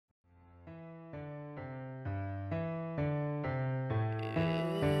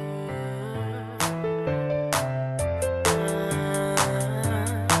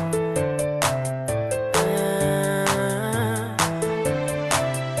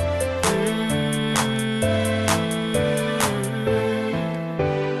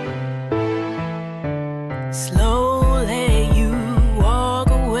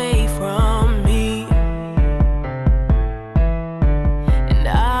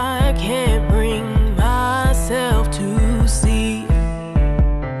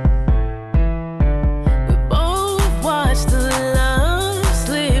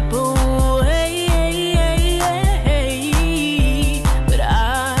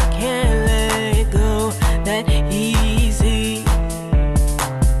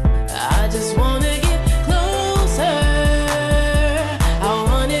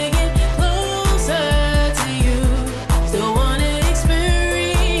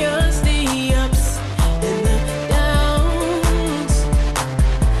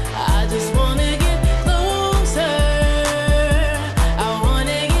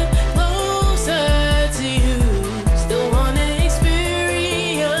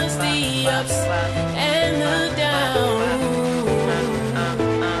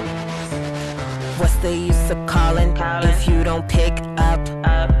don't pick up,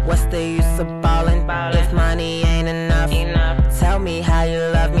 what's the use of ballin' if money ain't enough? Tell me how you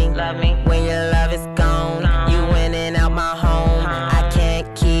love me when your love is gone. You in and out my home, I can't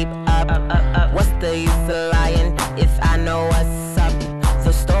keep up. What's the use of lying if I know what's up?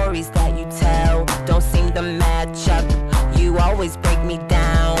 The stories that you tell don't seem to match up. You always break me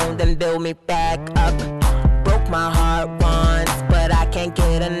down, then build me back up. Broke my heart once, but I can't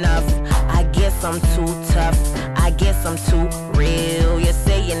get enough. I guess I'm too tough, I guess I'm too real. You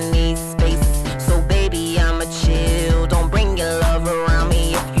say you need space,